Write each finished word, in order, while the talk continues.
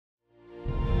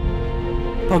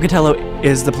Pocatello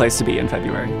is the place to be in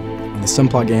February. The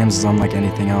Simplot Games is unlike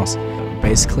anything else.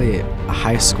 Basically, a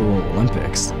high school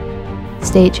Olympics.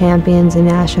 State champions and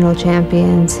national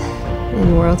champions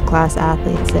and world-class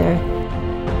athletes there.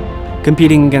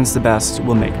 Competing against the best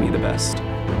will make me the best,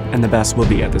 and the best will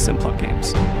be at the Simplot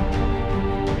Games.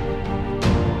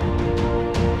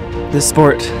 This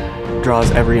sport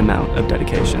draws every amount of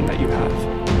dedication that you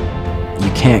have.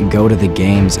 You can't go to the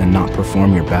games and not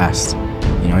perform your best.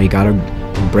 You know, you gotta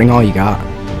bring all you got.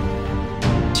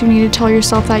 You need to tell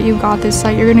yourself that you got this,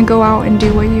 that you're gonna go out and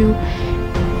do what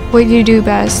you do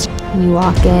best. When you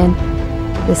walk in,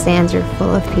 the stands are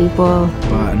full of people.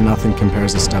 But nothing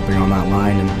compares to stepping on that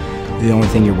line, and the only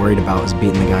thing you're worried about is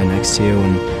beating the guy next to you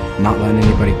and not letting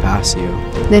anybody pass you.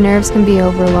 The nerves can be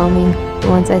overwhelming, but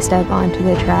once I step onto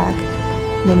the track,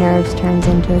 the nerves turns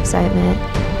into excitement,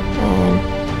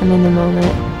 and I'm in the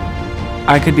moment.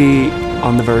 I could be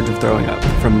on the verge of throwing up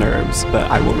from nerves, but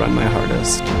I will run my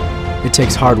hardest. It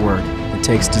takes hard work. It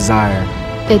takes desire.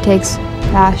 It takes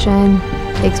passion,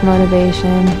 it takes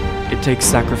motivation. It takes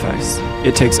sacrifice.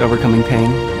 It takes overcoming pain.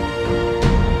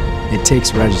 It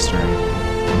takes registering.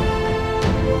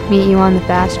 Meet you on the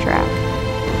fast track.